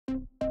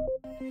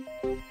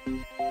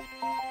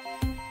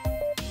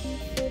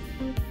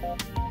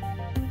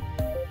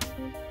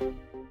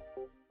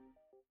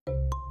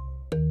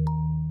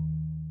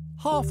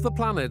Half the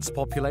planet's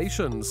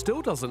population still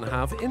doesn't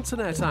have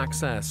internet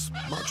access.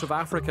 Much of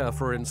Africa,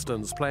 for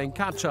instance, playing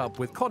catch-up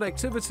with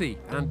connectivity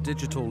and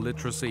digital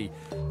literacy.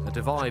 A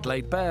divide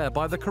laid bare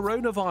by the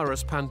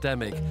coronavirus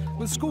pandemic,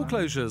 with school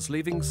closures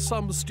leaving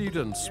some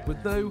students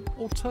with no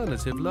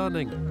alternative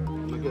learning.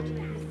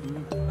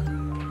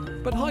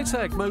 But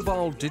high-tech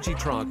mobile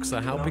DigiTrucks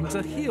are helping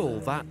to heal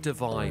that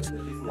divide,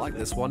 like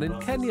this one in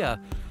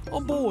Kenya.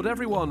 On board,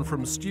 everyone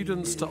from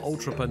students to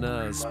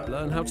entrepreneurs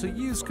learn how to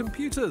use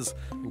computers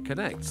and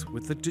connect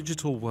with the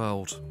digital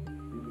world.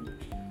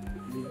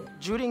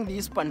 During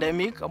this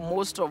pandemic,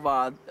 most of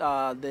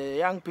the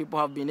young people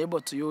have been able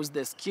to use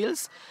the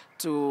skills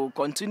to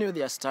continue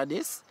their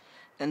studies.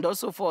 And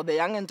also for the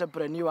young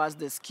entrepreneurs,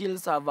 the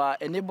skills have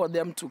enabled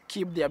them to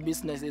keep their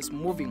businesses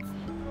moving.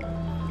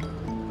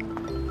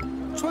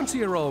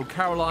 20-year-old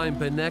Caroline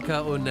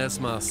Beneka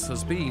Onesmus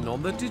has been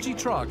on the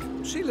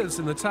DigiTruck. She lives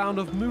in the town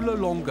of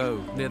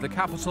Mulolongo, near the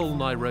capital,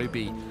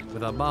 Nairobi,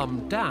 with her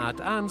mum, dad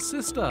and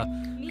sister.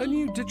 Her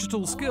new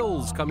digital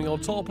skills coming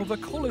on top of a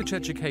college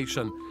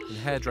education in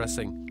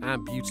hairdressing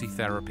and beauty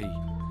therapy.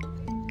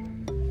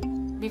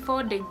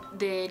 Before the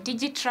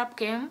DigiTruck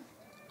came,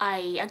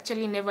 I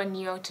actually never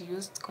knew how to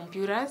use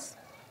computers.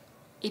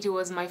 It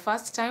was my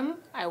first time.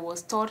 I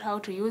was taught how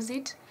to use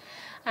it,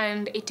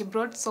 and it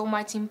brought so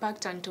much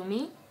impact onto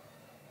me.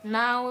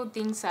 Now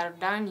things are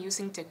done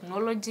using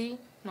technology,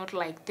 not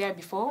like there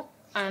before,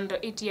 and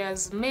it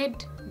has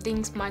made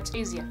things much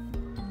easier.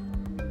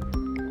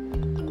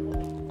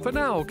 For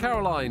now,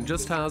 Caroline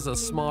just has a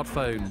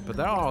smartphone, but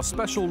there are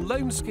special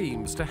loan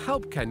schemes to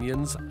help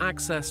Kenyans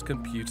access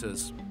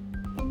computers.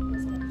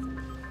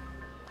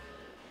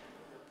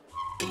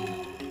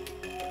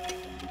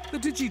 The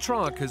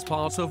DigiTruck is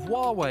part of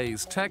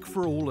Huawei's Tech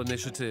for All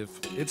initiative.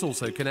 It's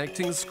also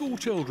connecting school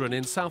children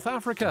in South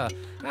Africa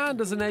and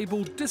has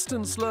enabled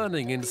distance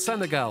learning in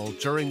Senegal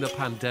during the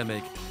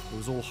pandemic. It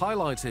was all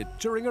highlighted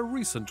during a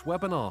recent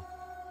webinar.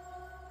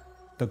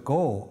 The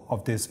goal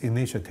of this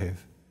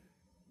initiative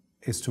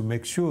is to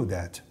make sure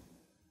that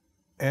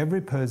every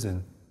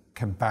person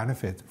can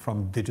benefit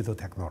from digital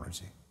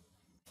technology.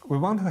 We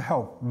want to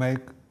help make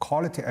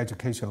quality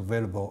education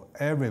available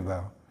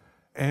everywhere,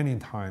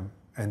 anytime,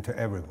 and to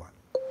everyone.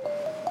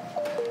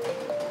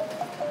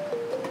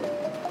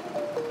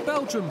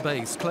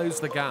 Belgium-based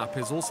Close the Gap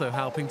is also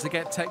helping to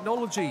get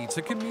technology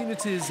to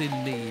communities in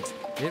need.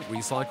 It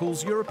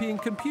recycles European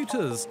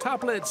computers,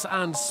 tablets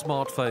and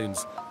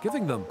smartphones,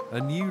 giving them a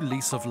new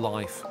lease of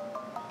life.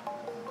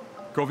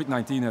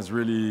 COVID-19 has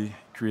really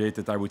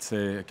created, I would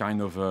say, a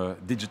kind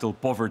of digital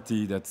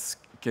poverty that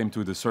came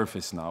to the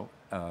surface now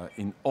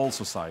in all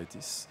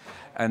societies.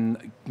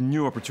 And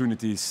new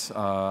opportunities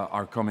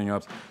are coming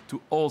up to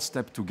all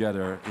step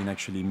together in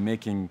actually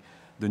making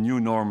the new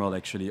normal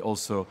actually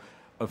also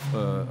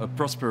a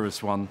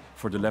prosperous one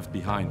for the left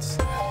behind.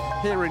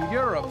 Here in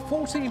Europe,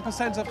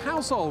 14% of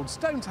households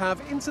don't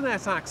have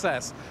internet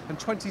access and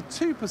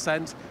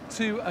 22%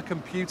 to a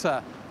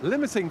computer,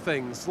 limiting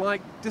things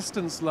like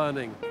distance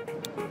learning.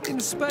 In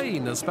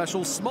Spain, a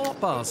special smart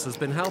bus has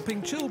been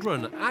helping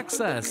children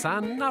access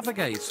and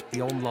navigate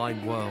the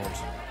online world.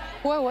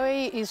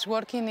 Huawei is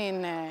working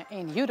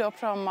in Europe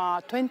from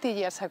 20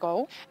 years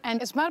ago, and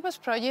the Smart Bus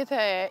project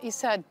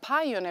is a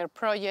pioneer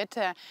project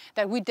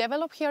that we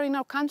developed here in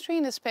our country,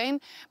 in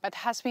Spain, but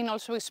has been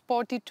also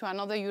exported to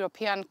another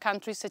European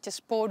countries such as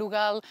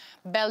Portugal,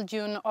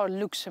 Belgium or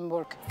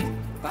Luxembourg.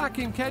 Back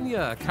in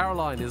Kenya,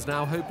 Caroline is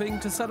now hoping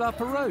to set up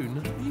her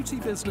own beauty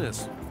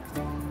business.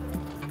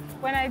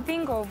 When I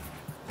think of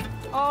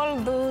all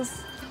those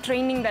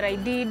training that I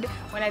did,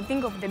 when I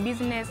think of the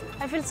business,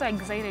 I feel so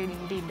excited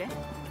indeed.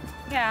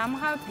 Yeah, I'm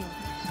happy.